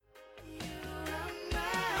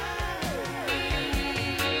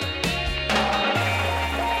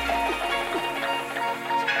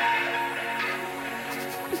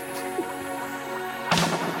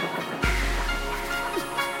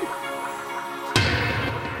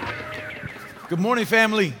Good morning,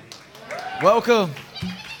 family. Welcome.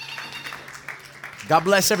 God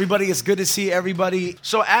bless everybody. It's good to see everybody.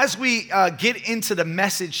 So as we get into the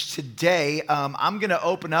message today, I'm going to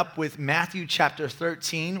open up with Matthew chapter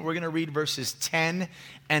 13. We're going to read verses 10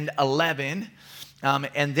 and 11.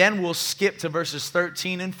 And then we'll skip to verses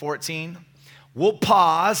 13 and 14. We'll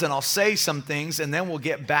pause and I'll say some things and then we'll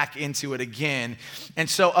get back into it again. And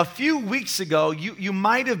so a few weeks ago, you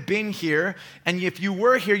might have been here, and if you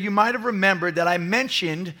were here, you might have remembered that I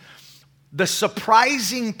mentioned the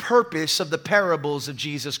surprising purpose of the parables of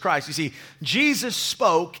Jesus Christ. You see, Jesus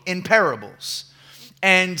spoke in parables.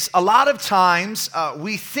 And a lot of times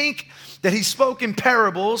we think that he spoke in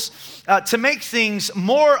parables to make things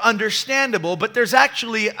more understandable, but there's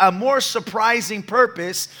actually a more surprising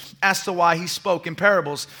purpose as to why he spoke in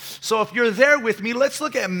parables. So if you're there with me, let's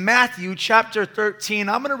look at Matthew chapter 13.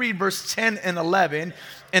 I'm going to read verse 10 and 11,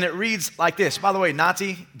 and it reads like this. By the way,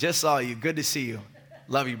 Nati, just saw you. Good to see you.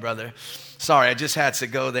 Love you, brother. Sorry, I just had to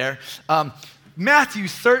go there. Matthew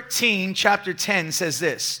 13, chapter 10 says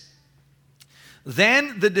this.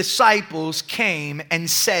 Then the disciples came and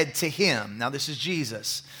said to him, now this is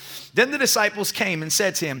Jesus. Then the disciples came and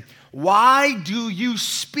said to him, why do you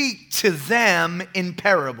speak to them in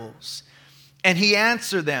parables? And he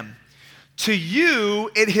answered them, to you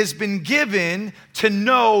it has been given to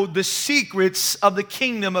know the secrets of the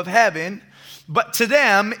kingdom of heaven, but to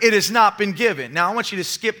them it has not been given. Now I want you to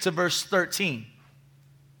skip to verse 13.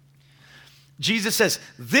 Jesus says,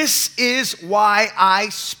 this is why I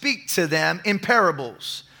speak to them in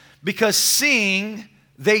parables, because seeing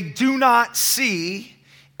they do not see,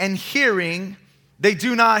 and hearing they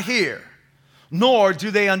do not hear, nor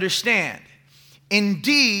do they understand.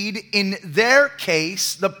 Indeed, in their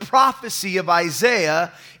case, the prophecy of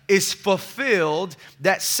Isaiah is fulfilled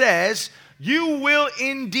that says, you will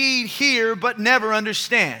indeed hear, but never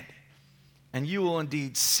understand. And you will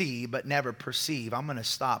indeed see, but never perceive. I'm going to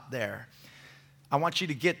stop there. I want you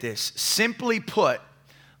to get this. Simply put,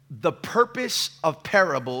 the purpose of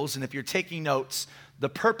parables, and if you're taking notes, the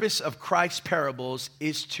purpose of Christ's parables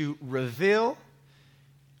is to reveal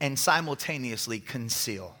and simultaneously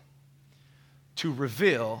conceal. To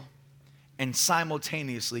reveal and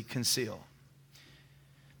simultaneously conceal.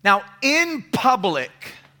 Now, in public,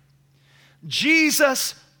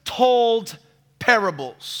 Jesus told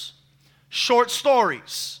parables, short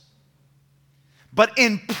stories. But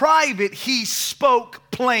in private, he spoke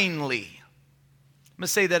plainly. I'm going to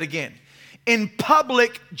say that again. In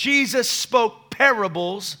public, Jesus spoke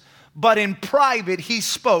parables, but in private, he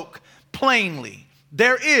spoke plainly.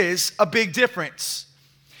 There is a big difference.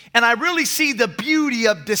 And I really see the beauty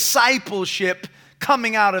of discipleship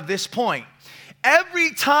coming out of this point.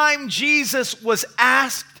 Every time Jesus was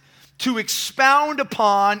asked to expound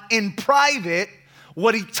upon in private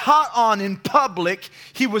what he taught on in public,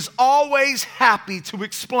 he was always happy to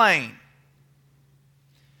explain.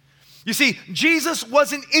 You see, Jesus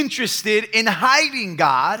wasn't interested in hiding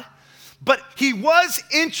God, but he was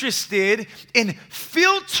interested in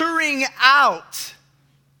filtering out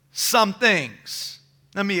some things.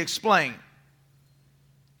 Let me explain.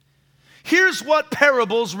 Here's what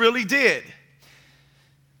parables really did.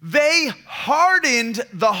 They hardened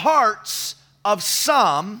the hearts of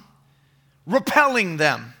some, repelling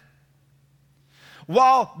them,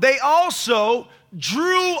 while they also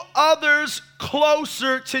drew others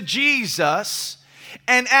closer to Jesus.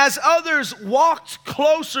 And as others walked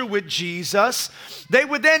closer with Jesus, they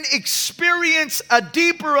would then experience a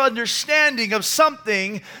deeper understanding of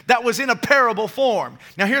something that was in a parable form.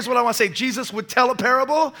 Now here's what I want to say. Jesus would tell a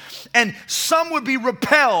parable, and some would be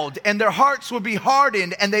repelled, and their hearts would be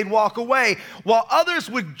hardened, and they'd walk away, while others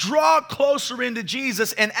would draw closer into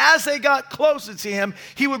Jesus, and as they got closer to him,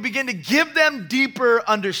 he would begin to give them deeper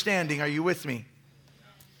understanding. Are you with me?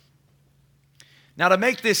 Now to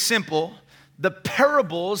make this simple, the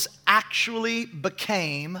parables actually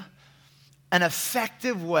became an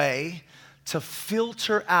effective way to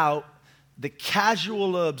filter out the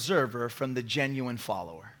casual observer from the genuine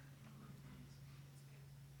follower.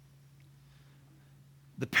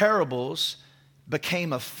 The parables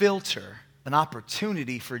became a filter, an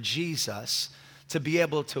opportunity for Jesus to be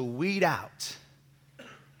able to weed out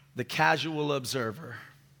the casual observer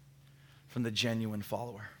from the genuine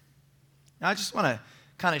follower. Now, I just want to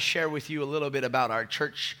kind of share with you a little bit about our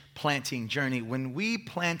church planting journey. When we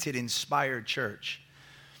planted Inspired Church,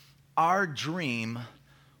 our dream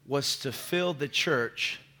was to fill the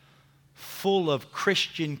church full of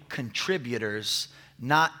Christian contributors,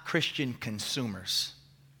 not Christian consumers.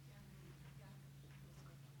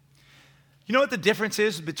 You know what the difference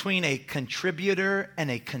is between a contributor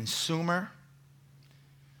and a consumer?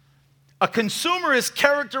 A consumer is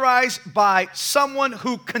characterized by someone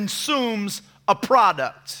who consumes a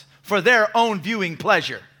product for their own viewing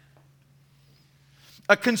pleasure.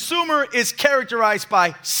 A consumer is characterized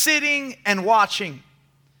by sitting and watching.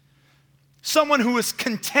 Someone who is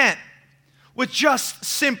content with just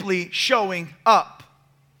simply showing up.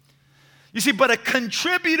 You see, but a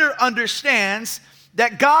contributor understands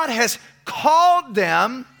that God has called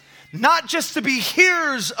them not just to be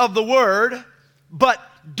hearers of the word, but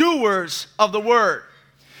doers of the word.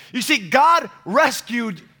 You see, God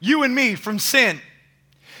rescued you and me from sin.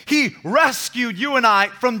 He rescued you and I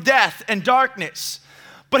from death and darkness.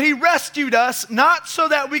 But He rescued us not so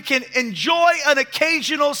that we can enjoy an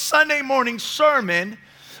occasional Sunday morning sermon,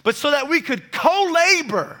 but so that we could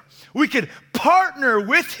co-labor. We could partner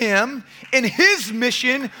with Him in His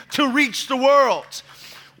mission to reach the world.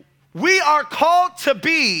 We are called to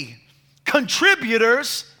be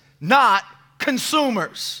contributors, not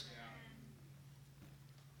consumers.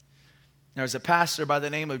 There's a pastor by the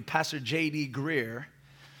name of Pastor J.D. Greer,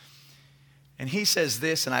 and he says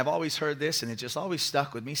this, and I've always heard this, and it just always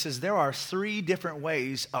stuck with me. He says, there are 3 different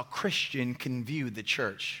ways a Christian can view the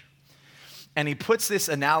church. And he puts this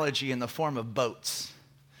analogy in the form of boats.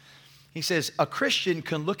 He says, a Christian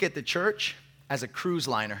can look at the church as a cruise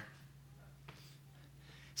liner. He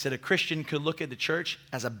said, a Christian could look at the church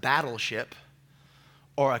as a battleship,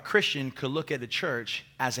 or a Christian could look at the church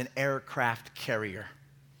as an aircraft carrier.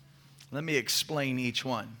 Let me explain each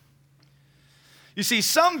one. You see,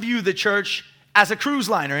 some view the church as a cruise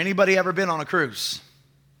liner. Anybody ever been on a cruise?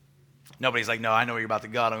 Nobody's like, no, I know where you're about to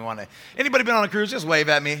go. I don't want to. Anybody been on a cruise? Just wave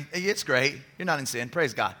at me. It's great. You're not in sin.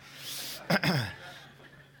 Praise God.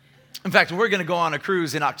 In fact, we're going to go on a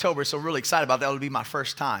cruise in October, so we're really excited about that. It'll be my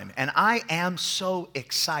first time. And I am so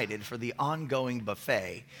excited for the ongoing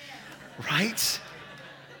buffet. Right?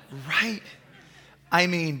 Right? I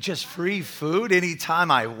mean, just free food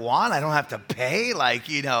anytime I want. I don't have to pay.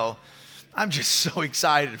 I'm just so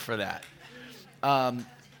excited for that.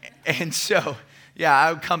 And so, yeah,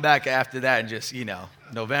 I would come back after that and just,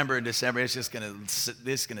 November and December, it's going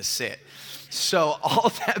to sit. So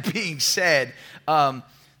all that being said,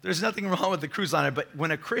 there's nothing wrong with the cruise liner, but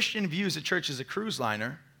when a Christian views a church as a cruise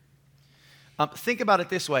liner, think about it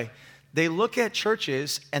this way. They look at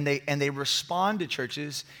churches and they respond to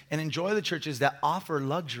churches and enjoy the churches that offer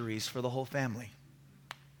luxuries for the whole family.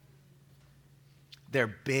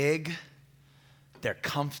 They're big, they're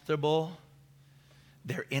comfortable,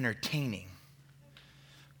 they're entertaining.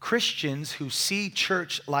 Christians who see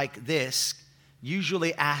church like this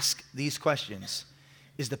usually ask these questions.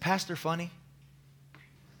 Is the pastor funny?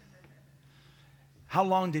 How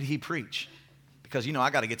long did he preach? Because, I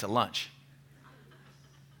got to get to lunch.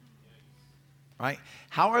 Right?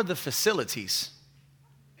 How are the facilities?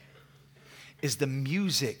 Is the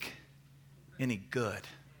music any good?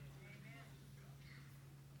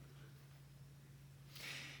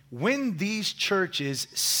 When these churches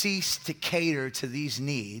cease to cater to these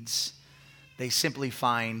needs, they simply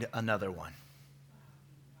find another one.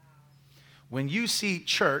 When you see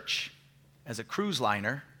church as a cruise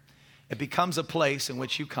liner, it becomes a place in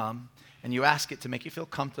which you come and you ask it to make you feel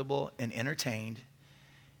comfortable and entertained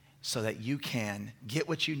so that you can get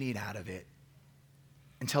what you need out of it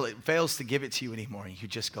until it fails to give it to you anymore and you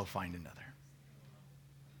just go find another.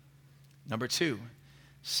 Number 2,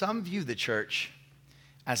 some view the church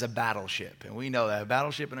as a battleship. And we know that a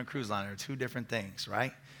battleship and a cruise liner are 2 different things,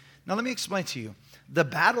 right? Now let me explain to you. The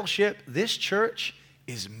battleship, this church,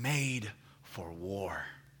 is made for war.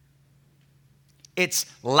 It's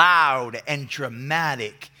loud and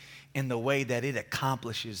dramatic in the way that it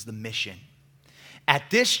accomplishes the mission. At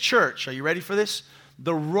this church, are you ready for this?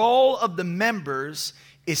 The role of the members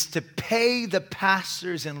is to pay the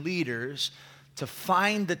pastors and leaders to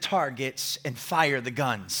find the targets and fire the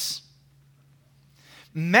guns.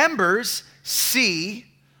 Members see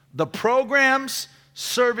the programs,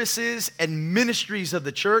 services, and ministries of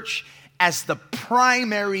the church as the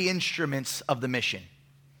primary instruments of the mission.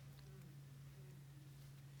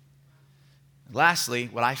 Lastly,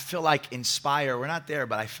 what I feel like Inspire, we're not there,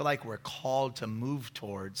 but I feel like we're called to move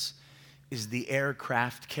towards is the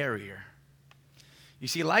aircraft carrier. You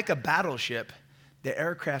see, like a battleship, the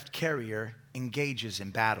aircraft carrier engages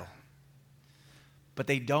in battle. But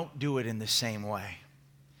they don't do it in the same way.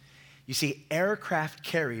 You see, aircraft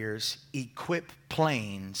carriers equip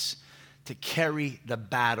planes to carry the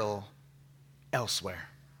battle elsewhere.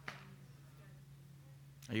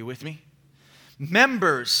 Are you with me?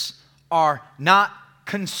 Members are not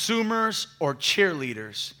consumers or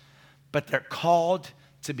cheerleaders, but they're called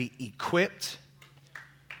to be equipped,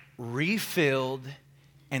 refilled,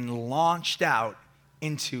 and launched out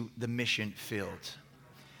into the mission field.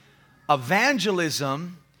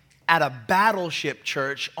 Evangelism at a battleship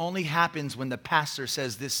church only happens when the pastor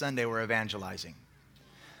says, this Sunday we're evangelizing.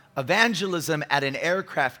 Evangelism at an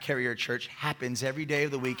aircraft carrier church happens every day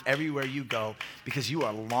of the week, everywhere you go, because you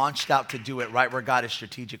are launched out to do it right where God has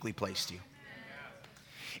strategically placed you.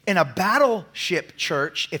 In a battleship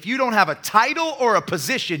church, if you don't have a title or a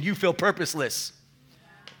position, you feel purposeless.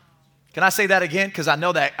 Can I say that again? Because I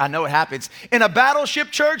know it happens. In a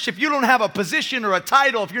battleship church, if you don't have a position or a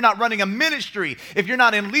title, if you're not running a ministry, if you're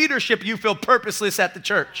not in leadership, you feel purposeless at the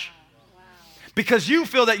church. Because you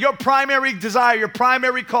feel that your primary desire, your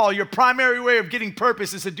primary call, your primary way of getting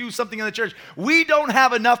purpose is to do something in the church. We don't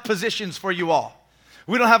have enough positions for you all.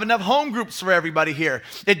 We don't have enough home groups for everybody here.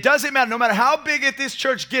 It doesn't matter. No matter how big this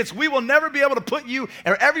church gets, we will never be able to put you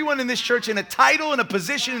or everyone in this church in a title, in a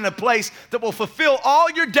position, in a place that will fulfill all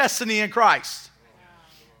your destiny in Christ.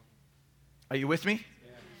 Are you with me?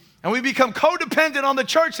 And we become codependent on the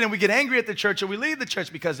church, and then we get angry at the church, and we leave the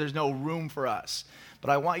church because there's no room for us. But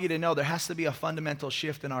I want you to know there has to be a fundamental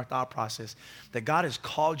shift in our thought process that God has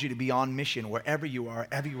called you to be on mission wherever you are,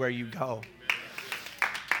 everywhere you go.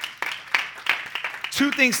 Two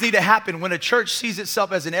things need to happen. When a church sees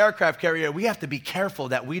itself as an aircraft carrier, we have to be careful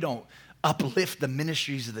that we don't uplift the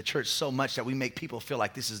ministries of the church so much that we make people feel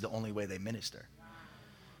like this is the only way they minister.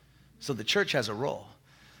 So the church has a role.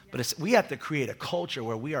 But we have to create a culture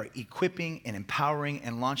where we are equipping and empowering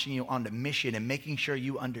and launching you on the mission and making sure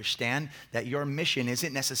you understand that your mission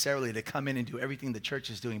isn't necessarily to come in and do everything the church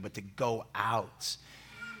is doing, but to go out,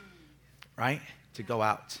 right? To go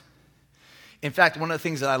out. In fact, one of the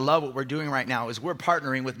things that I love what we're doing right now is we're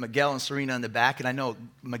partnering with Miguel and Serena in the back. And I know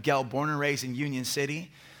Miguel, born and raised in Union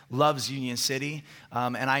City, loves Union City.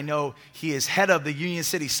 And I know he is head of the Union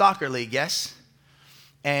City Soccer League, yes?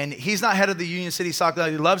 And he's not head of the Union City Soccer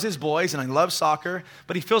League. He loves his boys and he loves soccer,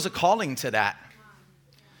 but he feels a calling to that.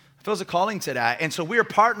 And so we're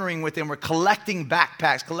partnering with him. We're collecting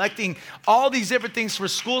backpacks, collecting all these different things for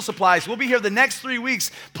school supplies. We'll be here the next 3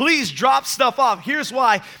 weeks. Please drop stuff off. Here's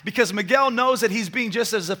why. Because Miguel knows that he's being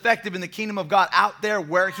just as effective in the kingdom of God out there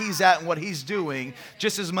where he's at and what he's doing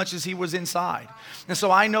just as much as he was inside. And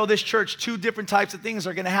so I know this church, two different types of things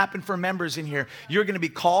are going to happen for members in here. You're going to be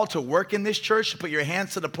called to work in this church, to put your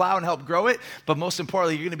hands to the plow and help grow it. But most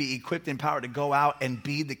importantly, you're going to be equipped and empowered to go out and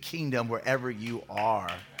be the kingdom wherever you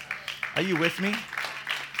are. Are you with me?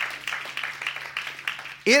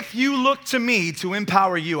 If you look to me to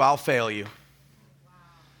empower you, I'll fail you.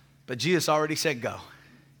 But Jesus already said go.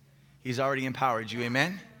 He's already empowered you.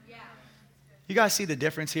 Amen? You guys see the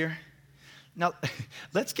difference here? Now,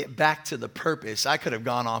 let's get back to the purpose. I could have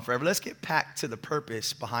gone on forever. Let's get back to the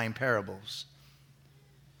purpose behind parables.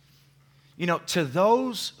 You know, to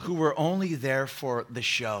those who were only there for the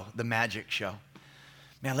show, the magic show,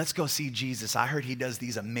 man, let's go see Jesus. I heard he does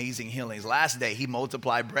these amazing healings. Last day, he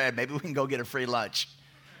multiplied bread. Maybe we can go get a free lunch.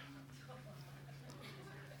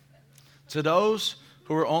 To those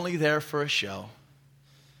who were only there for a show,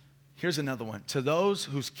 here's another one. To those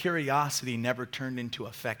whose curiosity never turned into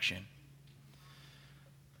affection,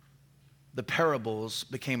 the parables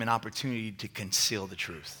became an opportunity to conceal the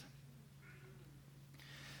truth.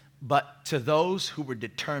 But to those who were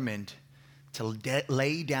determined to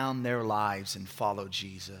lay down their lives and follow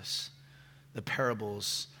Jesus, the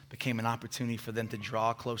parables became an opportunity for them to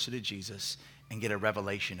draw closer to Jesus and get a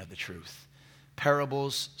revelation of the truth.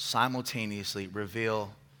 Parables simultaneously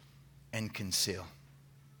reveal and conceal.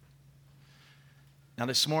 Now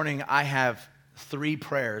this morning I have 3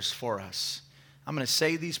 prayers for us. I'm going to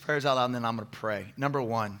say these prayers out loud and then I'm going to pray. Number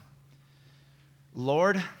 1,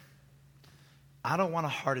 Lord, I don't want to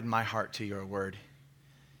harden my heart to your word,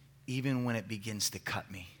 even when it begins to cut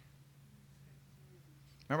me.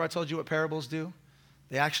 Remember I told you what parables do?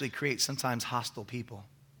 They actually create sometimes hostile people.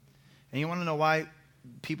 And you want to know why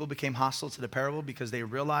people became hostile to the parable? Because they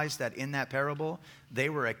realized that in that parable, they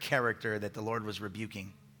were a character that the Lord was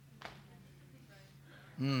rebuking.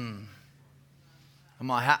 Come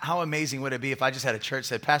on, how amazing would it be if I just had a church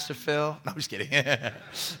that said, Pastor Phil, no, I'm just kidding.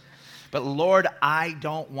 But Lord, I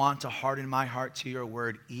don't want to harden my heart to your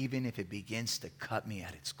word, even if it begins to cut me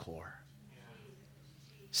at its core.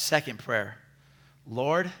 Second prayer,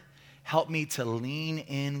 Lord, help me to lean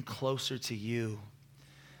in closer to you.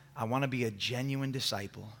 I want to be a genuine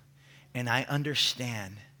disciple, and I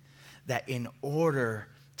understand that in order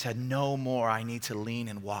to know more, I need to lean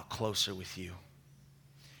and walk closer with you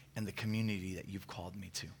and the community that you've called me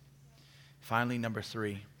to. Finally, number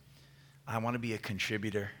 3, I want to be a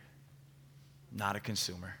contributor, not a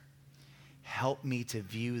consumer. Help me to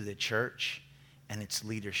view the church and its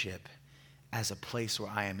leadership as a place where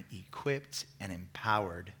I am equipped and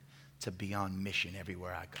empowered to be on mission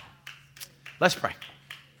everywhere I go. Let's pray.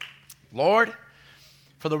 Lord,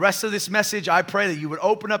 for the rest of this message, I pray that you would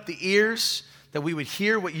open up the ears, that we would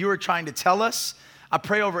hear what you are trying to tell us. I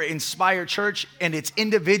pray over Inspire Church and its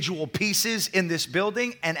individual pieces in this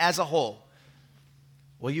building and as a whole.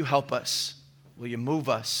 Will you help us? Will you move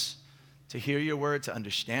us to hear your word, to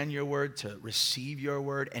understand your word, to receive your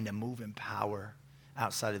word, and to move in power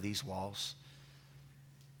outside of these walls?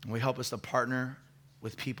 And will you help us to partner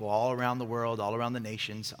with people all around the world, all around the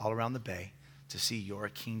nations, all around the Bay, to see your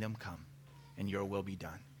kingdom come and your will be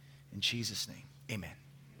done. In Jesus' name, amen.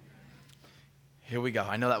 Here we go.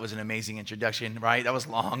 I know that was an amazing introduction, right? That was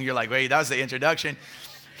long. You're like, wait, that was the introduction.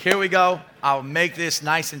 Here we go. I'll make this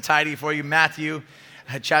nice and tidy for you. Matthew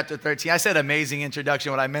chapter 13. I said amazing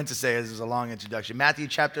introduction. What I meant to say is it was a long introduction. Matthew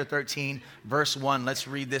chapter 13, verse 1. Let's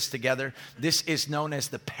read this together. This is known as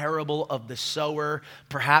the parable of the sower.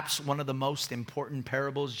 Perhaps one of the most important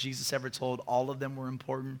parables Jesus ever told. All of them were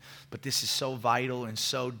important, but this is so vital and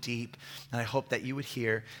so deep. And I hope that you would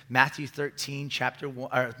hear Matthew chapter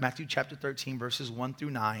 13, verses 1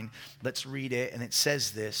 through 9. Let's read it. And it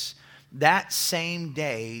says this: that same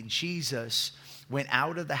day, Jesus went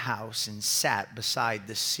out of the house and sat beside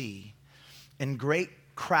the sea, and great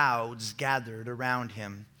crowds gathered around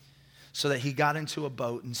him, so that he got into a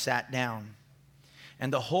boat and sat down.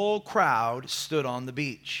 And the whole crowd stood on the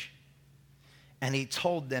beach. And he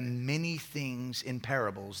told them many things in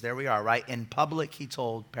parables. There we are, right? In public, he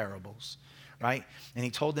told parables, right? And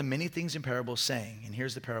he told them many things in parables, saying, and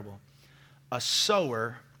here's the parable: a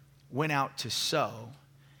sower went out to sow.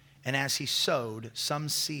 And as he sowed, some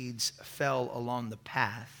seeds fell along the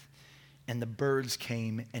path, and the birds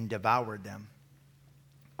came and devoured them.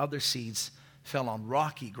 Other seeds fell on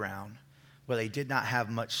rocky ground, where they did not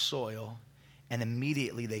have much soil, and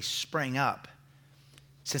immediately they sprang up,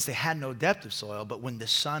 since they had no depth of soil. But when the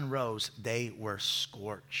sun rose, they were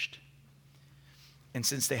scorched. And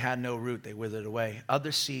since they had no root, they withered away.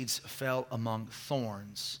 Other seeds fell among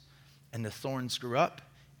thorns, and the thorns grew up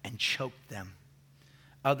and choked them.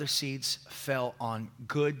 Other seeds fell on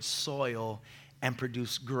good soil and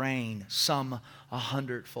produced grain, some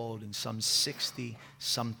 100-fold and some 60,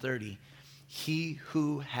 some 30. He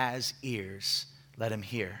who has ears, let him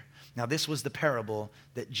hear. Now, this was the parable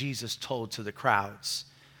that Jesus told to the crowds.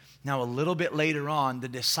 Now, a little bit later on, the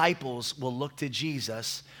disciples will look to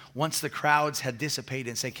Jesus once the crowds had dissipated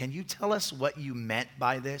and say, can you tell us what you meant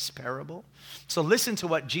by this parable? So listen to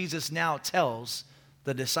what Jesus now tells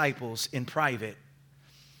the disciples in private.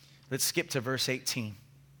 Let's skip to verse 18.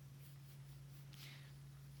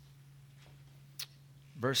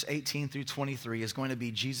 Verse 18 through 23 is going to be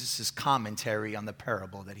Jesus' commentary on the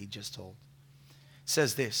parable that he just told. It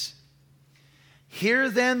says this: hear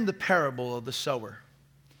then the parable of the sower.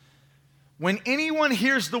 When anyone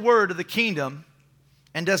hears the word of the kingdom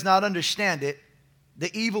and does not understand it,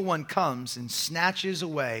 the evil one comes and snatches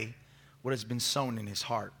away what has been sown in his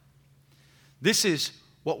heart. This is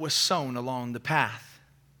what was sown along the path.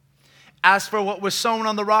 As for what was sown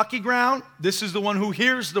on the rocky ground, this is the one who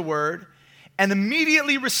hears the word and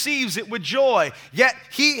immediately receives it with joy. Yet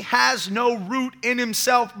he has no root in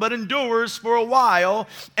himself, but endures for a while.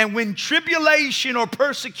 And when tribulation or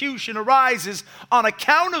persecution arises on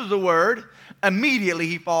account of the word, immediately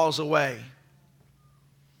he falls away.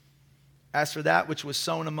 As for that which was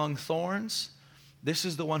sown among thorns, this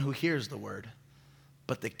is the one who hears the word,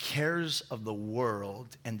 but the cares of the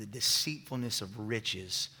world and the deceitfulness of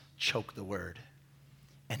riches choke the word,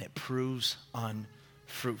 and it proves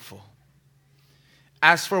unfruitful.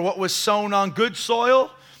 As for what was sown on good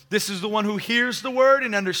soil, this is the one who hears the word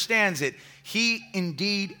and understands it. He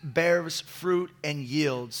indeed bears fruit and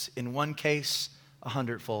yields, in one case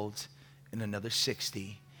 100-fold, in another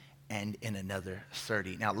 60, and in another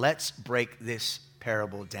 30. Now let's break this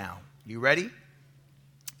parable down. You ready?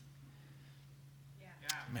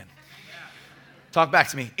 Amen. Talk back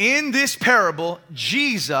to me. In this parable,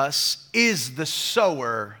 Jesus is the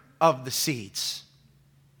sower of the seeds.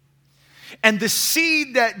 And the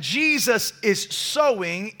seed that Jesus is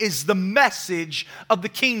sowing is the message of the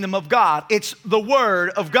kingdom of God. It's the word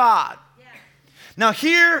of God. Now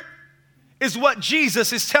here is what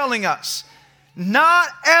Jesus is telling us. Not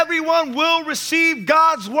everyone will receive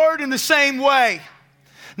God's word in the same way.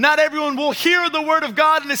 Not everyone will hear the word of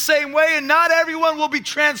God in the same way, and not everyone will be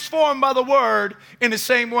transformed by the word in the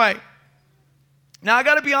same way. Now, I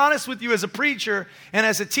got to be honest with you as a preacher and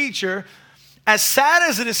as a teacher, as sad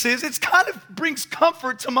as this is, it kind of brings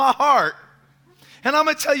comfort to my heart. And I'm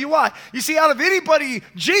going to tell you why. You see, out of anybody,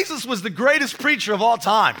 Jesus was the greatest preacher of all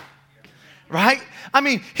time. right? I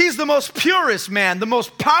mean, he's the most purest man, the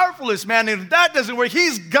most powerfulest man, and if that doesn't work,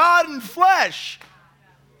 he's God in flesh.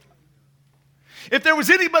 If there was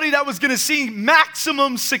anybody that was going to see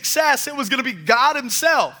maximum success, it was going to be God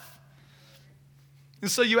himself.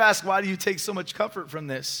 And so you ask, why do you take so much comfort from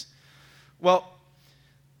this? Well,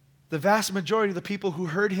 the vast majority of the people who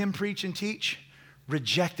heard him preach and teach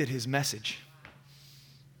rejected his message.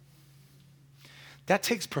 That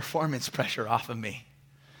takes performance pressure off of me.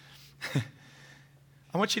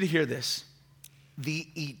 I want you to hear this. The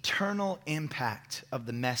eternal impact of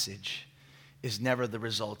the message is never the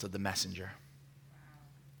result of the messenger,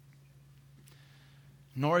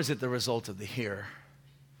 nor is it the result of the hearer,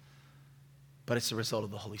 but it's the result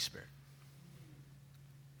of the Holy Spirit.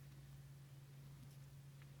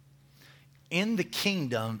 In the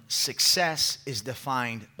kingdom, success is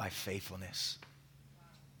defined by faithfulness.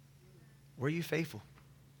 Were you faithful?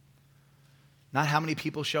 Not how many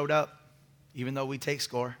people showed up, even though we take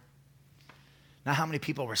score. Not how many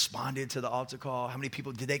people responded to the altar call. How many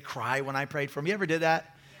people, did they cry when I prayed for them? You ever did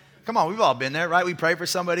that? Come on, we've all been there, right? We pray for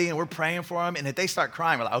somebody and we're praying for them. And if they start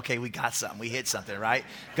crying, we're like, okay, we got something. We hit something, right?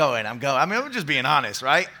 Going. I mean, I'm just being honest,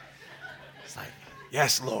 right? It's like,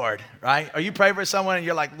 yes, Lord, right? Or you pray for someone and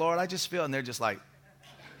you're like, Lord, I just feel, and they're just like,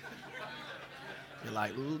 you're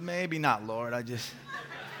like, maybe not, Lord,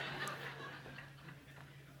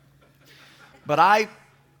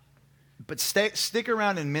 But stick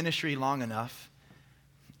around in ministry long enough,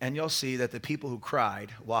 and you'll see that the people who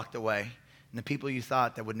cried walked away, and the people you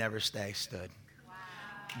thought that would never stay stood.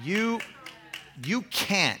 Wow. You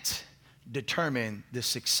can't determine the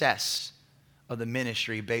success of the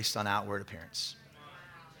ministry based on outward appearance.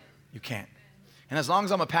 You can't. And as long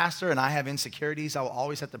as I'm a pastor and I have insecurities, I will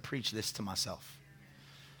always have to preach this to myself.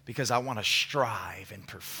 Because I want to strive and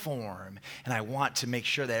perform, and I want to make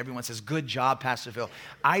sure that everyone says, good job, Pastor Phil.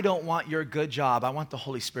 I don't want your good job. I want the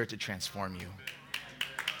Holy Spirit to transform you.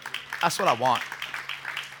 That's what I want.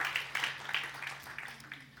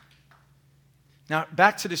 Now,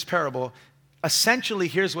 back to this parable. Essentially,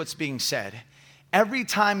 here's what's being said. Every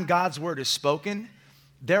time God's word is spoken,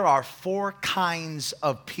 there are 4 kinds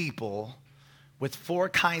of people with 4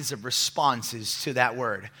 kinds of responses to that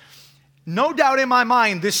word. No doubt in my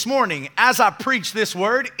mind this morning, as I preach this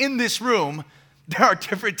word in this room, there are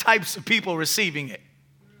different types of people receiving it.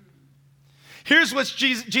 Here's what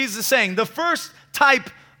Jesus is saying. The first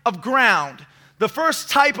type of ground, the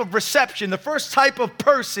first type of reception, the first type of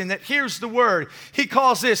person that hears the word, he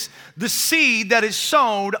calls this the seed that is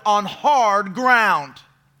sown on hard ground.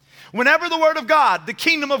 Whenever the word of God, the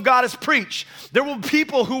kingdom of God is preached, there will be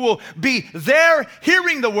people who will be there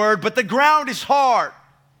hearing the word, but the ground is hard.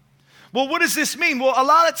 Well, what does this mean? Well, a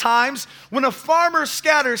lot of times when a farmer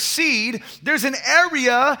scatters seed, there's an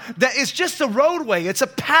area that is just a roadway. It's a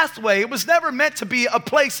pathway. It was never meant to be a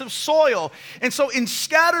place of soil. And so in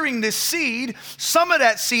scattering this seed, some of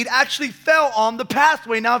that seed actually fell on the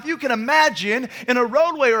pathway. Now, if you can imagine, in a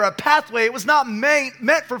roadway or a pathway, it was not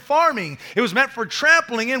meant for farming. It was meant for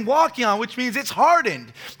trampling and walking on, which means it's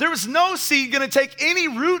hardened. There was no seed going to take any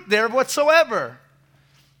root there whatsoever.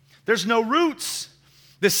 There's no roots.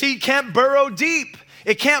 The seed can't burrow deep.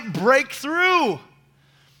 It can't break through.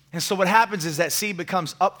 And so what happens is that seed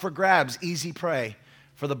becomes up for grabs, easy prey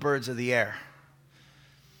for the birds of the air.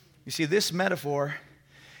 You see, this metaphor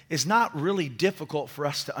is not really difficult for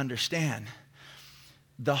us to understand.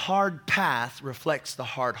 The hard path reflects the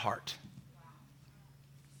hard heart.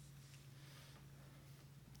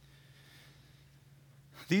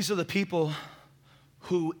 These are the people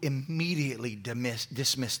who immediately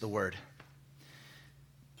dismiss the word.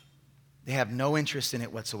 They have no interest in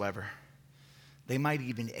it whatsoever. They might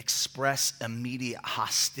even express immediate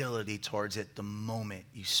hostility towards it the moment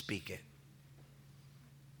you speak it.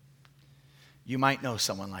 You might know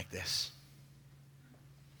someone like this.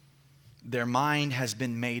 Their mind has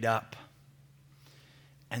been made up,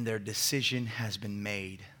 and their decision has been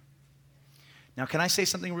made. Now, can I say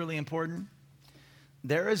something really important?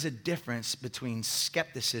 There is a difference between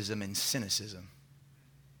skepticism and cynicism.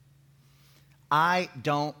 I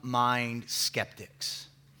don't mind skeptics.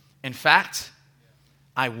 In fact,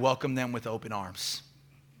 I welcome them with open arms.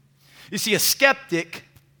 You see, a skeptic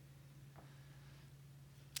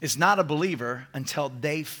is not a believer until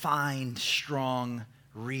they find strong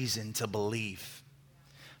reason to believe.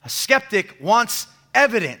 A skeptic wants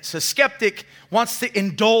evidence. A skeptic wants to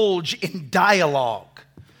indulge in dialogue.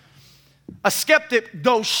 A skeptic,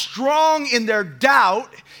 though strong in their doubt,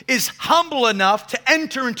 is humble enough to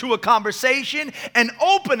enter into a conversation and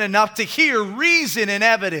open enough to hear reason and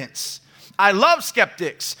evidence. I love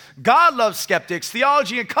skeptics. God loves skeptics.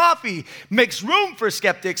 Theology and Coffee makes room for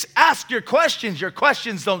skeptics. Ask your questions. Your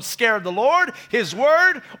questions don't scare the Lord, His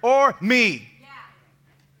Word, or me.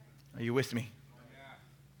 Are you with me?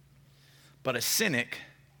 But a cynic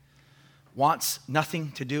wants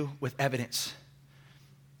nothing to do with evidence.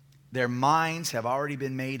 Their minds have already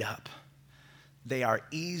been made up. They are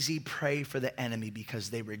easy prey for the enemy because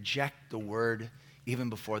they reject the word even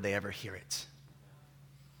before they ever hear it.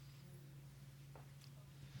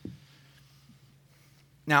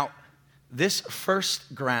 Now, this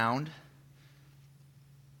first ground,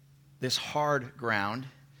 this hard ground,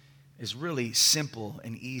 is really simple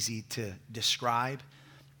and easy to describe.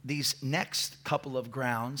 These next couple of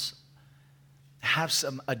grounds have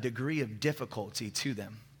a degree of difficulty to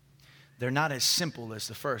them. They're not as simple as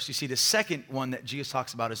the first. You see, the second one that Jesus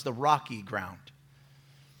talks about is the rocky ground.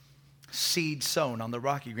 Seed sown on the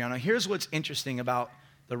rocky ground. Now, here's what's interesting about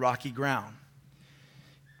the rocky ground.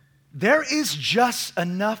 There is just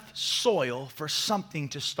enough soil for something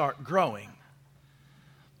to start growing.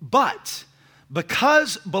 But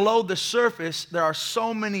because below the surface there are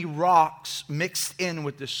so many rocks mixed in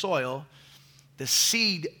with the soil, the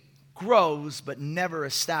seed grows but never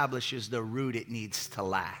establishes the root it needs to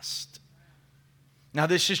last. Now,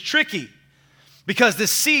 this is tricky because the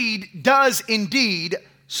seed does indeed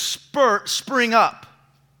spring up.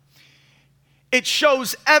 It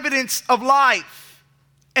shows evidence of life,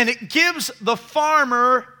 and it gives the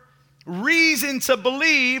farmer reason to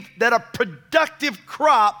believe that a productive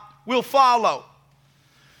crop will follow.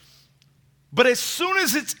 But as soon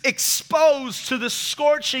as it's exposed to the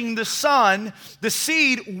scorching the sun, the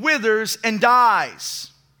seed withers and dies.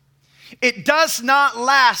 It does not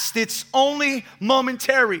last. It's only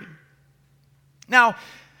momentary. Now,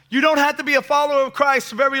 you don't have to be a follower of Christ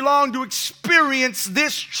for very long to experience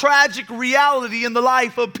this tragic reality in the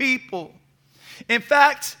life of people. In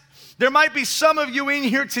fact, there might be some of you in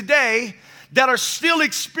here today that are still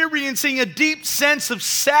experiencing a deep sense of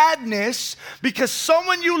sadness because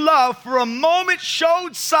someone you love for a moment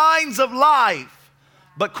showed signs of life,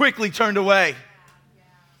 but quickly turned away.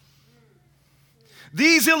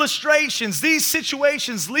 These illustrations, these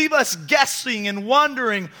situations leave us guessing and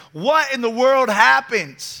wondering what in the world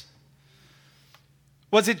happened.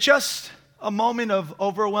 Was it just a moment of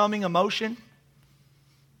overwhelming emotion?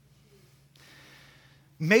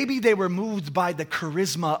 Maybe they were moved by the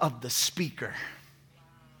charisma of the speaker.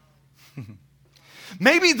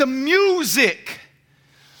 Maybe the music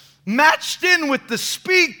matched in with the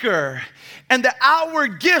speaker, and the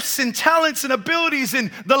outward gifts and talents and abilities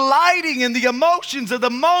and the lighting and the emotions of the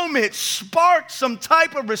moment sparked some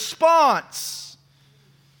type of response.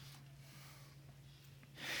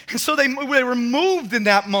 And so they were moved in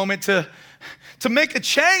that moment to make a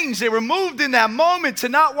change. They were moved in that moment to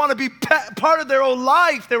not want to be part of their own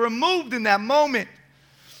life. They were moved in that moment.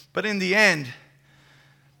 But in the end,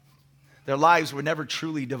 their lives were never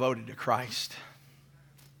truly devoted to Christ.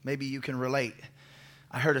 Maybe you can relate.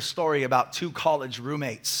 I heard a story about two college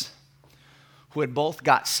roommates who had both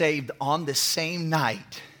got saved on the same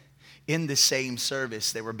night in the same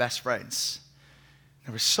service. They were best friends.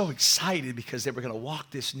 They were so excited because they were going to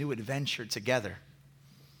walk this new adventure together.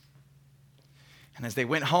 And as they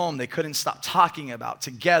went home, they couldn't stop talking about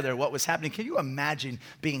together what was happening. Can you imagine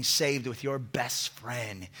being saved with your best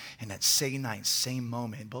friend in that same night, same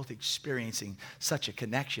moment, both experiencing such a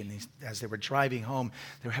connection? As they were driving home,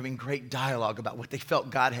 they were having great dialogue about what they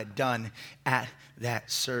felt God had done at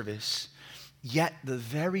that service. Yet the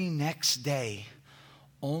very next day,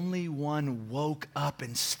 only one woke up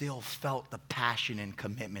and still felt the passion and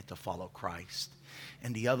commitment to follow Christ.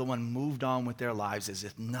 And the other one moved on with their lives as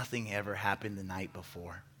if nothing ever happened the night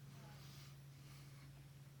before.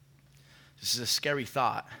 This is a scary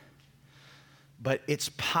thought, but it's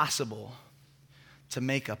possible to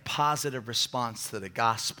make a positive response to the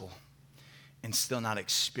gospel and still not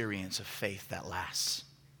experience a faith that lasts.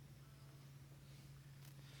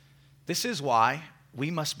 This is why we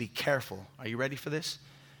must be careful. Are you ready for this?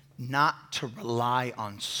 Not to rely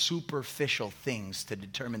on superficial things to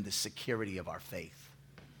determine the security of our faith.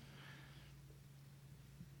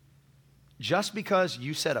 Just because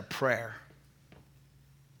you said a prayer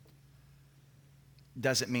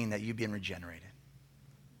doesn't mean that you've been regenerated.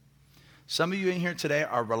 Some of you in here today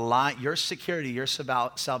are your security, your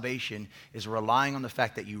salvation is relying on the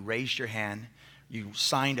fact that you raised your hand, you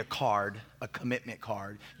signed a card, a commitment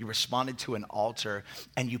card, you responded to an altar,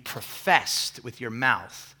 and you professed with your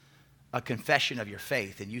mouth a confession of your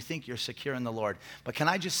faith, and you think you're secure in the Lord. But can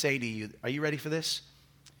I just say to you, are you ready for this?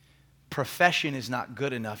 Profession is not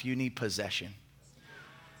good enough. You need possession.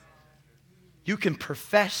 You can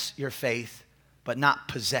profess your faith, but not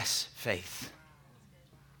possess faith.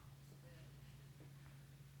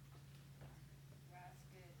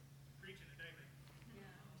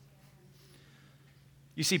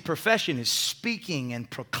 You see, profession is speaking and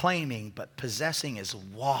proclaiming, but possessing is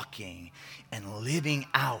walking and living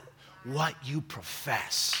out what you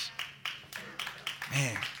profess.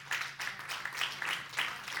 Man.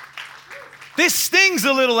 This stings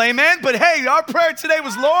a little, amen? But hey, our prayer today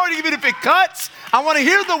was, Lord, even if it cuts, I want to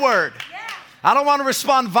hear the word. I don't want to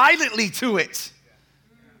respond violently to it.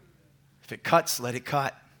 If it cuts, let it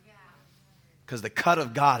cut. Because the cut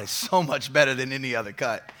of God is so much better than any other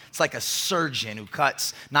cut. It's like a surgeon who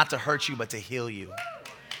cuts not to hurt you, but to heal you.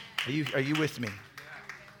 Are you with me?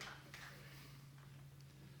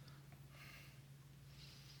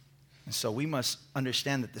 And so we must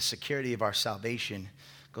understand that the security of our salvation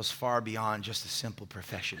goes far beyond just a simple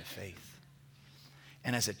profession of faith.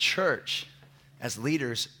 And as a church, as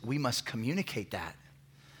leaders, we must communicate that,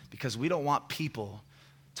 because we don't want people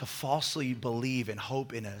to falsely believe and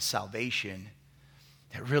hope in a salvation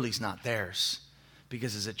that really is not theirs.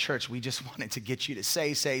 Because as a church, we just wanted to get you to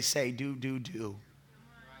say, do.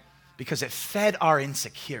 Because it fed our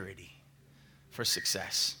insecurity for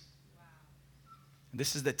success.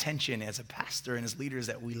 This is the tension as a pastor and as leaders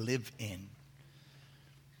that we live in.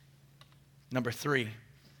 Number 3,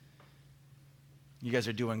 you guys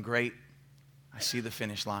are doing great. I see the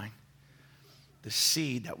finish line. The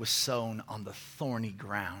seed that was sown on the thorny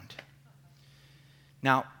ground.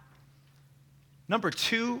 Now, number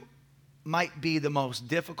 2 might be the most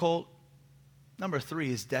difficult. Number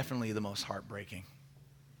 3 is definitely the most heartbreaking.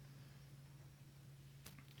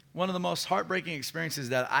 One of the most heartbreaking experiences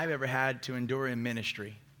that I've ever had to endure in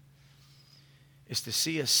ministry is to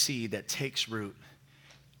see a seed that takes root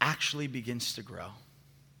actually begins to grow.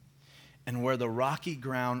 And where the rocky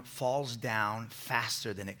ground falls down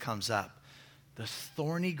faster than it comes up, the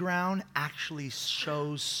thorny ground actually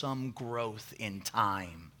shows some growth in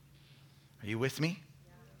time. Are you with me?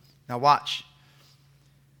 Now watch.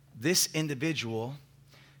 This individual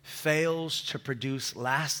fails to produce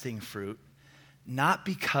lasting fruit, not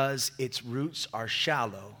because its roots are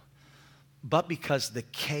shallow, but because the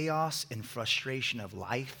chaos and frustration of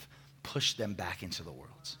life push them back into the world.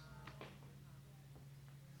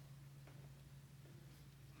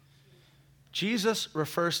 Jesus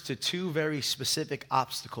refers to 2 very specific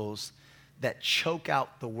obstacles that choke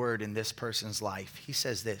out the word in this person's life. He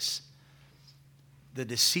says this: the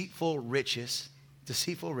deceitfulness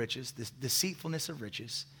of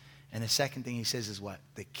riches. And the second thing he says is what?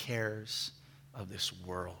 The cares of this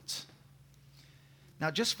world. Now,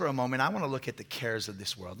 just for a moment, I want to look at the cares of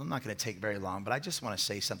this world. I'm not going to take very long, but I just want to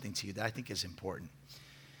say something to you that I think is important.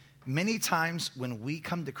 Many times when we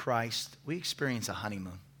come to Christ, we experience a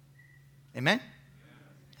honeymoon. Amen?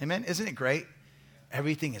 Amen? Isn't it great?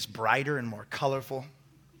 Everything is brighter and more colorful.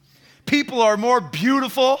 People are more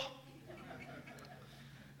beautiful.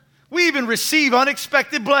 We even receive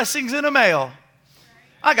unexpected blessings in the mail.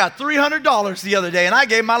 I got $300 the other day, and I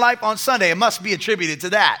gave my life on Sunday. It must be attributed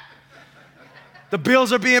to that. The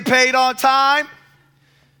bills are being paid on time.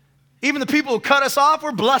 Even the people who cut us off,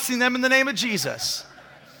 we're blessing them in the name of Jesus.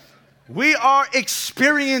 We are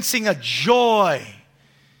experiencing a joy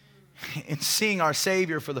in seeing our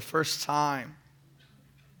Savior for the first time.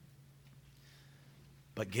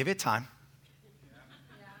 But give it time.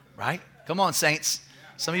 Right? Come on, saints.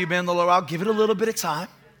 Some of you have been in the Lord a while. Give it a little bit of time.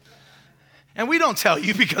 And we don't tell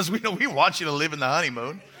you because we know we want you to live in the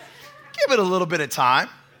honeymoon. Give it a little bit of time.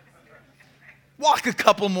 Walk a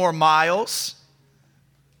couple more miles.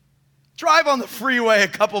 Drive on the freeway a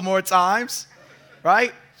couple more times.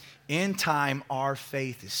 Right? In time, our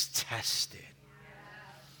faith is tested.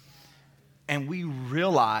 And we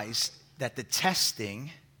realize that the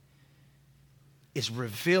testing is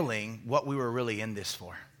revealing what we were really in this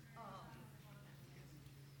for.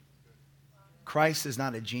 Christ is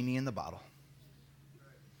not a genie in the bottle.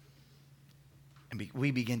 And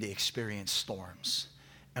we begin to experience storms.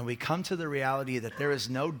 And we come to the reality that there is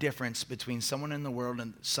no difference between someone in the world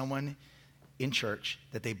and someone in church,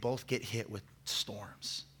 that they both get hit with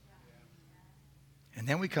storms. And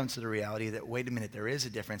then we come to the reality that, wait a minute, there is a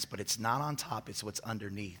difference, but it's not on top, it's what's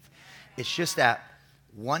underneath. It's just that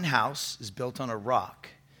one house is built on a rock,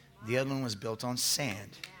 the other one was built on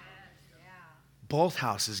sand. Both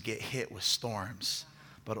houses get hit with storms,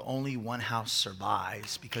 but only one house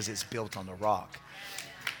survives because it's built on the rock.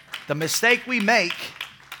 The mistake we make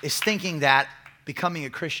is thinking that becoming a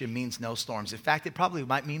Christian means no storms. In fact, it probably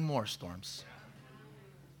might mean more storms.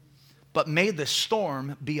 But may the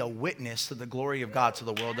storm be a witness to the glory of God to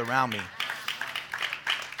the world around me.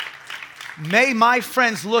 May my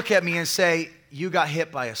friends look at me and say, you got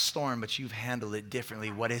hit by a storm, but you've handled it differently.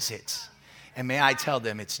 What is it? And may I tell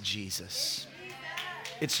them it's Jesus.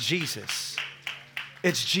 It's Jesus.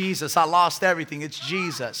 It's Jesus. I lost everything. It's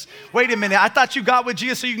Jesus. Wait a minute. I thought you got with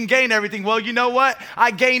Jesus so you can gain everything. Well, you know what? I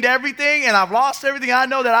gained everything and I've lost everything. I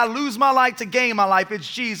know that I lose my life to gain my life.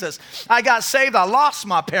 It's Jesus. I got saved. I lost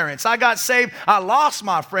my parents. I got saved. I lost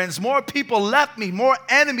my friends. More people left me. More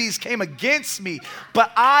enemies came against me.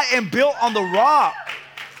 But I am built on the rock.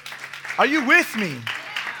 Are you with me?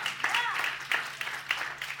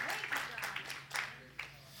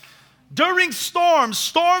 During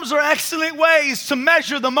storms are excellent ways to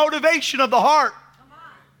measure the motivation of the heart.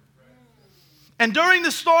 And during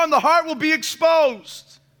the storm, the heart will be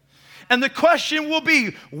exposed. And the question will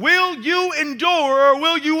be, will you endure or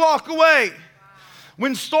will you walk away?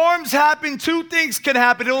 When storms happen, two things can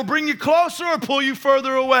happen. It will bring you closer or pull you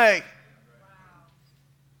further away.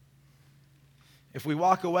 If we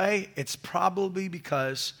walk away, it's probably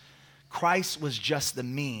because Christ was just the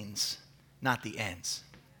means, not the ends.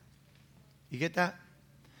 You get that?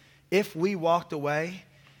 If we walked away,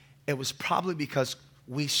 it was probably because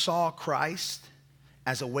we saw Christ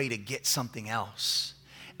as a way to get something else.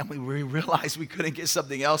 And we realized we couldn't get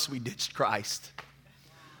something else, we ditched Christ.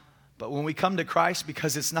 But when we come to Christ,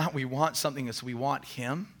 because it's not we want something, it's we want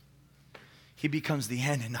Him, He becomes the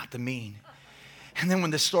end and not the mean. And then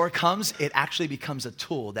when the storm comes, it actually becomes a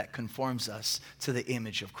tool that conforms us to the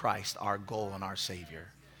image of Christ, our goal and our Savior.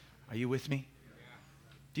 Are you with me?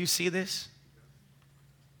 Do you see this?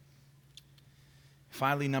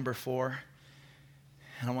 Finally, number 4,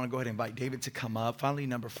 and I want to go ahead and invite David to come up. Finally,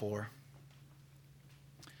 number 4,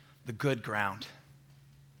 the good ground.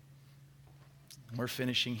 We're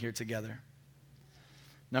finishing here together.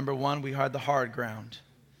 Number 1, we had the hard ground.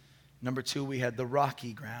 Number 2, we had the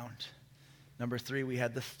rocky ground. Number 3, we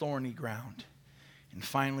had the thorny ground. And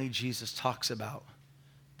finally, Jesus talks about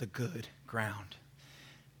the good ground.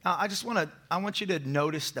 Now, I want you to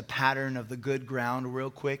notice the pattern of the good ground real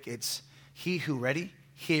quick. It's he who, ready,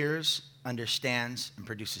 hears, understands, and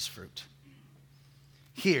produces fruit.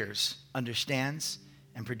 Hears, understands,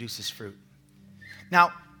 and produces fruit.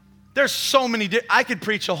 Now, there's so many, I could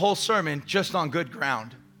preach a whole sermon just on good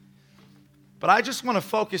ground. But I just want to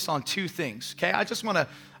focus on 2 things, okay? I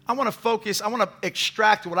want to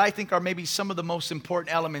extract what I think are maybe some of the most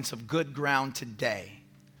important elements of good ground today.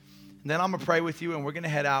 And then I'm going to pray with you and we're going to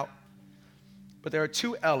head out. But there are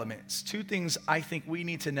 2 elements, 2 things I think we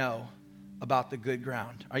need to know about the good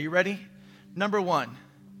ground. Are you ready? Number 1,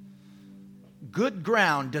 good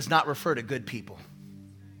ground does not refer to good people.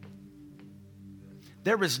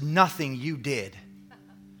 There is nothing you did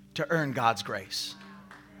to earn God's grace.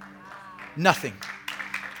 Nothing.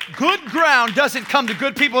 Good ground doesn't come to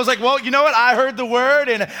good people. It's like, well, you know what? I heard the word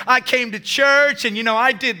and I came to church and,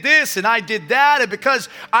 I did this and I did that. And because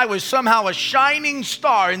I was somehow a shining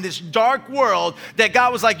star in this dark world, that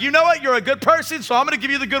God was like, you know what? You're a good person, so I'm going to give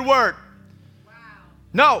you the good word. Wow.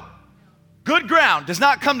 No. Good ground does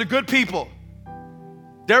not come to good people.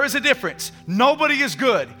 There is a difference. Nobody is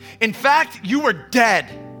good. In fact, you were dead.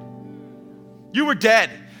 You were dead.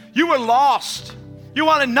 You were lost. You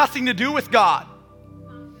wanted nothing to do with God.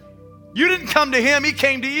 You didn't come to Him, He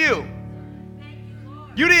came to you.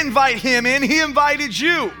 You didn't invite Him in, He invited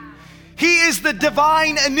you. He is the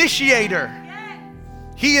divine initiator.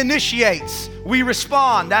 He initiates, we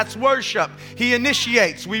respond. That's worship. He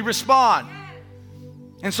initiates, we respond.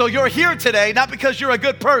 And so you're here today, not because you're a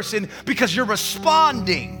good person, because you're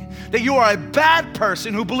responding that you are a bad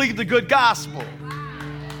person who believed the good gospel.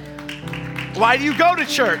 Why do you go to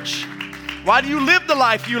church? Why do you live the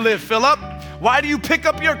life you live, Philip? Why do you pick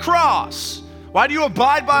up your cross? Why do you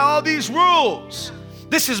abide by all these rules?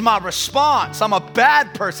 This is my response. I'm a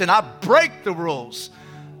bad person. I break the rules.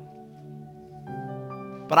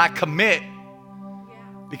 But I commit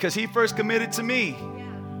because He first committed to me.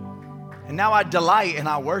 And now I delight and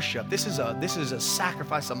I worship. This is a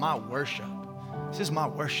sacrifice of my worship. This is my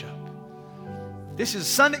worship. This is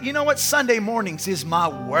Sunday. You know what? Sunday mornings is my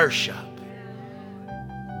worship.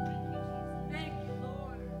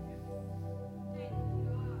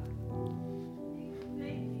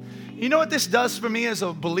 You know what this does for me as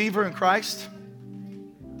a believer in Christ?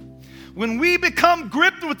 When we become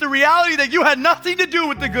gripped with the reality that you had nothing to do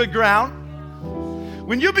with the good ground,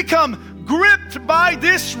 when you become gripped by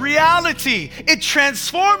this reality, it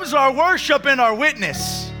transforms our worship and our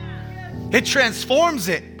witness. It transforms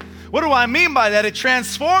it. What do I mean by that? It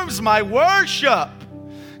transforms my worship.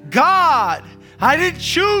 God, I didn't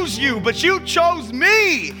choose you, but you chose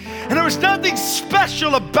me. And there was nothing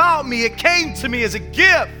special about me. It came to me as a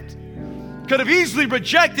gift. could have easily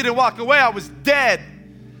rejected and walked away. I was dead.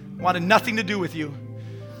 Wanted nothing to do with you.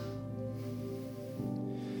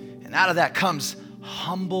 And out of that comes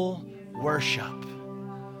humble worship.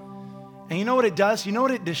 And you know what it does? You know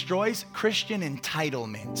what it destroys? Christian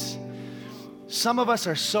entitlement. Some of us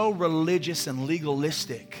are so religious and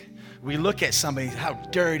legalistic. We look at somebody, how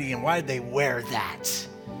dirty, and why did they wear that?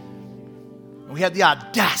 We have the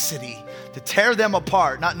audacity to tear them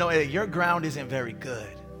apart, not knowing that your ground isn't very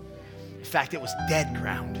good. In fact, it was dead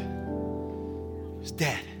ground. It was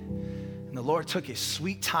dead. And the Lord took his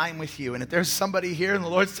sweet time with you. And if there's somebody here and the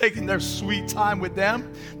Lord's taking their sweet time with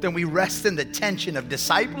them, then we rest in the tension of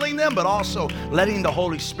discipling them, but also letting the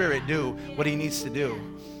Holy Spirit do what he needs to do.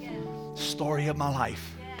 Story of my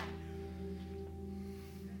life.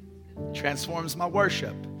 Transforms my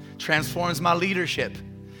worship. Transforms my leadership.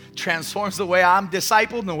 Transforms the way I'm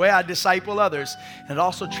discipled and the way I disciple others. And it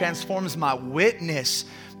also transforms my witness,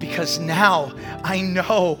 because now I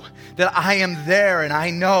know that I am there, and I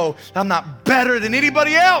know I'm not better than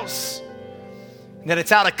anybody else. And that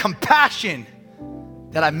it's out of compassion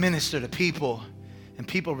that I minister to people, and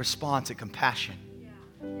people respond to compassion.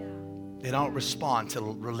 They don't respond to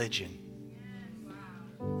religion.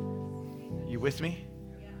 You with me?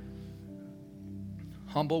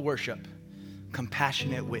 Humble worship,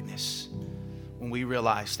 compassionate witness, when we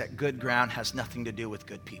realize that good ground has nothing to do with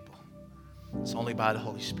good people. It's only by the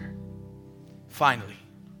Holy Spirit. Finally,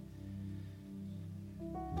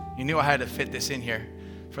 you knew I had to fit this in here.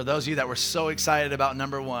 For those of you that were so excited about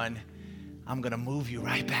number 1, I'm going to move you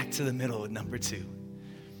right back to the middle of number 2.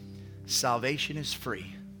 Salvation is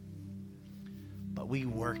free, but we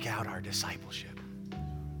work out our discipleship.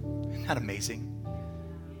 Isn't that amazing?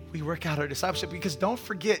 We work out our discipleship, because don't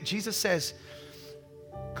forget, Jesus says,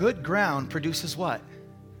 good ground produces what?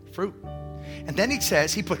 Fruit. And then he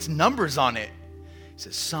says, he puts numbers on it. He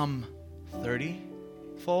says, some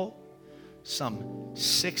 30-fold, some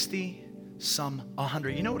 60, some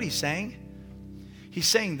 100. You know what he's saying? He's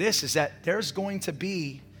saying this, is that there's going to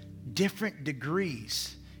be different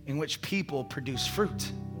degrees in which people produce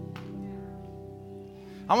fruit.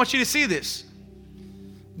 I want you to see this.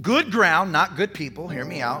 Good ground, not good people, hear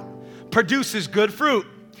me out, produces good fruit.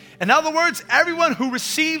 In other words, everyone who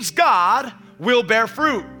receives God will bear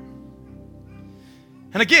fruit.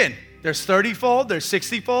 And again, there's 30-fold, there's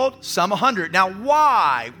 60-fold, some 100. Now,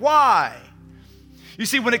 why? Why? You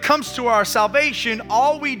see, when it comes to our salvation,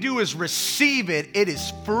 all we do is receive it. It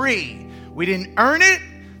is free. We didn't earn it.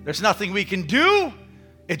 There's nothing we can do.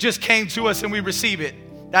 It just came to us and we receive it.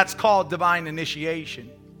 That's called divine initiation.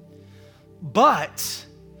 But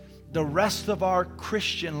the rest of our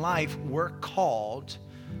Christian life, we're called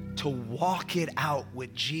to walk it out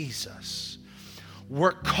with Jesus.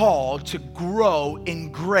 We're called to grow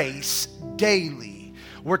in grace daily.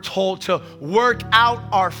 We're told to work out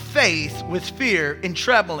our faith with fear and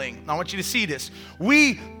trembling. I want you to see this.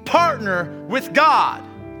 We partner with God,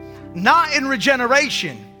 not in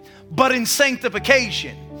regeneration, but in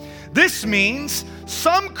sanctification. This means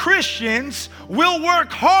some Christians will work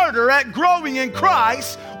harder at growing in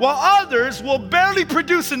Christ, while others will barely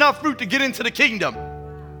produce enough fruit to get into the kingdom.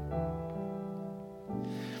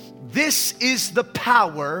 This is the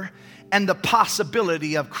power and the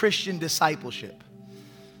possibility of Christian discipleship.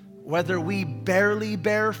 Whether we barely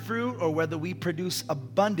bear fruit or whether we produce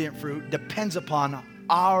abundant fruit depends upon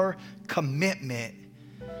our commitment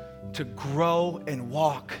to grow and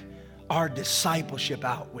walk our discipleship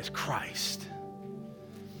out with Christ.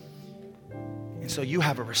 And so you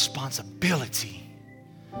have a responsibility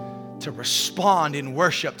to respond in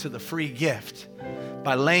worship to the free gift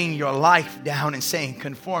by laying your life down and saying,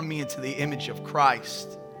 conform me into the image of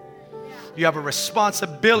Christ. You have a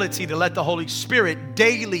responsibility to let the Holy Spirit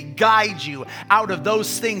daily guide you out of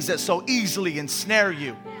those things that so easily ensnare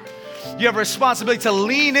you. You have a responsibility to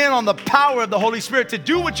lean in on the power of the Holy Spirit to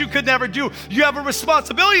do what you could never do. You have a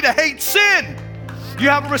responsibility to hate sin. You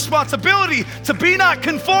have a responsibility to be not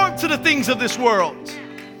conformed to the things of this world.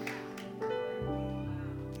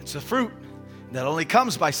 It's a fruit that only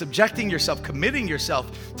comes by subjecting yourself, committing yourself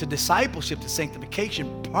to discipleship, to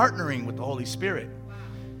sanctification, partnering with the Holy Spirit.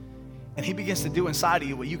 And he begins to do inside of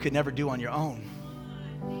you what you could never do on your own.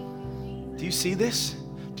 Do you see this?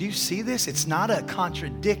 Do you see this? It's not a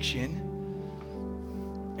contradiction.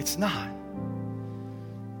 It's not.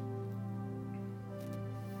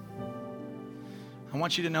 I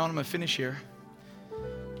want you to know, and I'm going to finish here.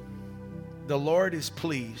 The Lord is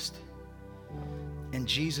pleased and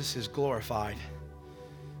Jesus is glorified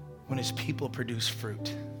when his people produce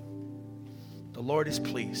fruit. The Lord is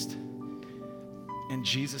pleased and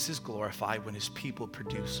Jesus is glorified when his people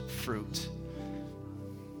produce fruit.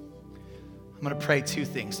 I'm going to pray two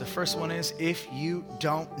things. The first one is, if you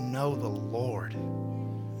don't know the Lord,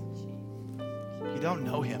 you don't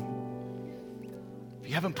know him, if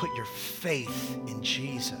you haven't put your faith in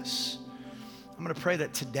Jesus, I'm going to pray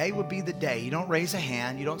that today would be the day. You don't raise a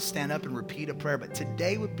hand, you don't stand up and repeat a prayer, but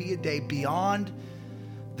today would be a day beyond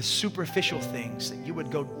the superficial things, that you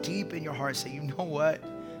would go deep in your heart and say, you know what?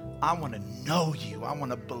 I want to know you. I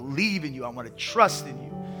want to believe in you. I want to trust in you.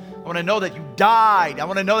 I want to know that you died. I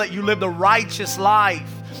want to know that you lived a righteous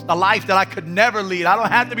life, a life that I could never lead. I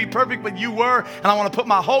don't have to be perfect, but you were. And I want to put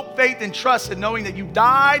my hope, faith, and trust in knowing that you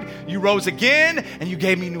died, you rose again, and you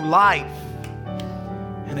gave me new life.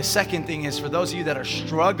 And the second thing is, for those of you that are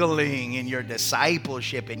struggling in your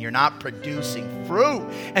discipleship and you're not producing fruit,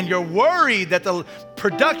 and you're worried that the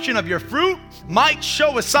production of your fruit might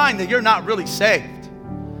show a sign that you're not really saved.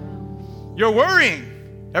 You're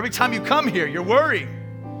worrying. Every time you come here, you're worrying.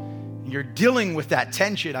 You're dealing with that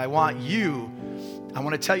tension. I want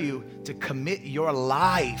to tell you to commit your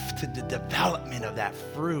life to the development of that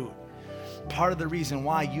fruit. Part of the reason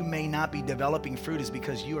why you may not be developing fruit is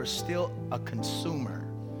because you are still a consumer.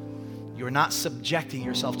 You're not subjecting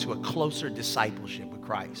yourself to a closer discipleship with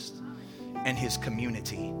Christ and his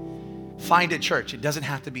community. Find a church. It doesn't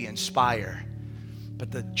have to be Inspire,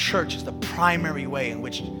 but the church is the primary way in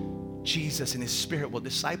which Jesus and his Spirit will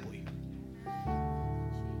disciple you.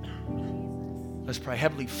 Let's pray.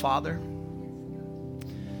 Heavenly Father,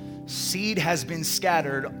 seed has been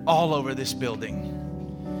scattered all over this building.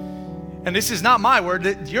 And this is not my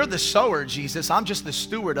word. You're the sower, Jesus. I'm just the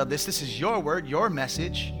steward of this. This is your word, your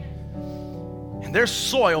message. And there's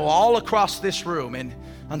soil all across this room, and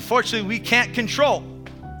unfortunately we can't control.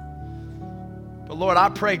 But Lord, I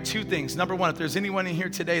pray two things. Number one, if there's anyone in here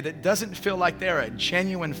today that doesn't feel like they're a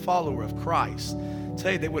genuine follower of Christ,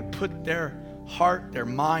 today they would put their heart, their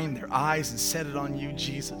mind, their eyes, and set it on you,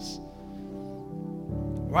 Jesus.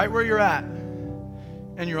 Right where you're at,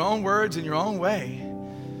 in your own words, in your own way.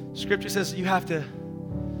 Scripture says that you have to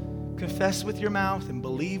confess with your mouth and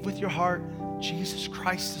believe with your heart Jesus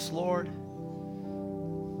Christ is Lord.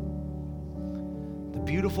 The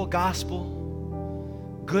beautiful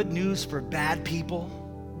gospel, good news for bad people.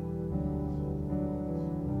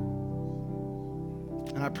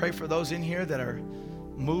 And I pray for those in here that are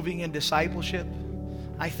moving in discipleship.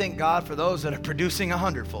 I thank God for those that are producing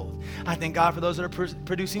 100-fold. I thank God for those that are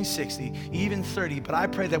producing 60, even 30. But I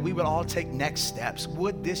pray that we would all take next steps.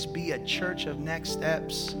 Would this be a church of next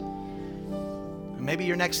steps? Maybe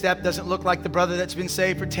your next step doesn't look like the brother that's been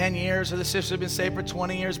saved for 10 years or the sister that's been saved for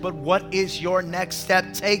 20 years, but what is your next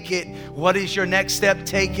step? Take it. What is your next step?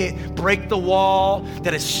 Take it. Break the wall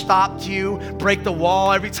that has stopped you. Break the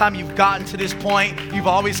wall. Every time you've gotten to this point, you've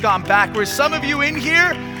always gone backwards. Some of you in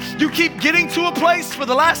here, you keep getting to a place for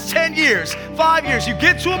the last 10 years, 5 years. You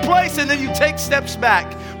get to a place and then you take steps back.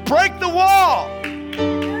 Break the wall.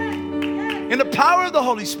 In the power of the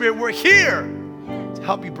Holy Spirit, we're here to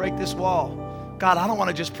help you break this wall. God, I don't want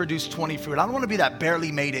to just produce 20 fruit. I don't want to be that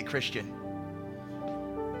barely made it Christian.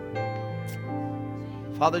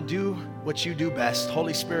 Father, do what you do best.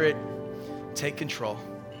 Holy Spirit, take control.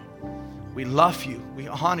 We love you. We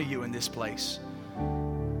honor you in this place.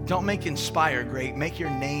 Don't make Inspire great. Make your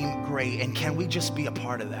name great. And can we just be a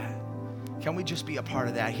part of that? Can we just be a part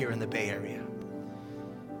of that here in the Bay Area?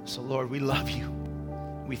 So, Lord, we love you.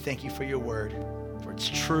 We thank you for your word, for it's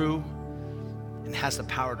true and has the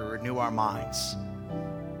power to renew our minds.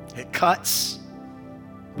 It cuts,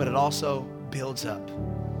 but it also builds up.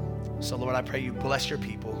 So, Lord, I pray you bless your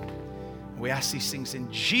people. We ask these things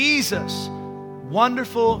in Jesus'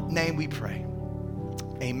 wonderful name we pray.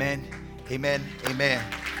 Amen, amen, amen.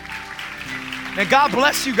 And God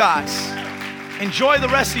bless you guys. Enjoy the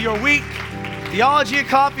rest of your week. Theology and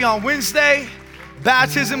Coffee on Wednesday.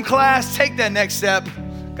 Baptism class. Take that next step.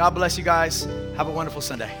 God bless you guys. Have a wonderful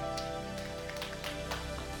Sunday.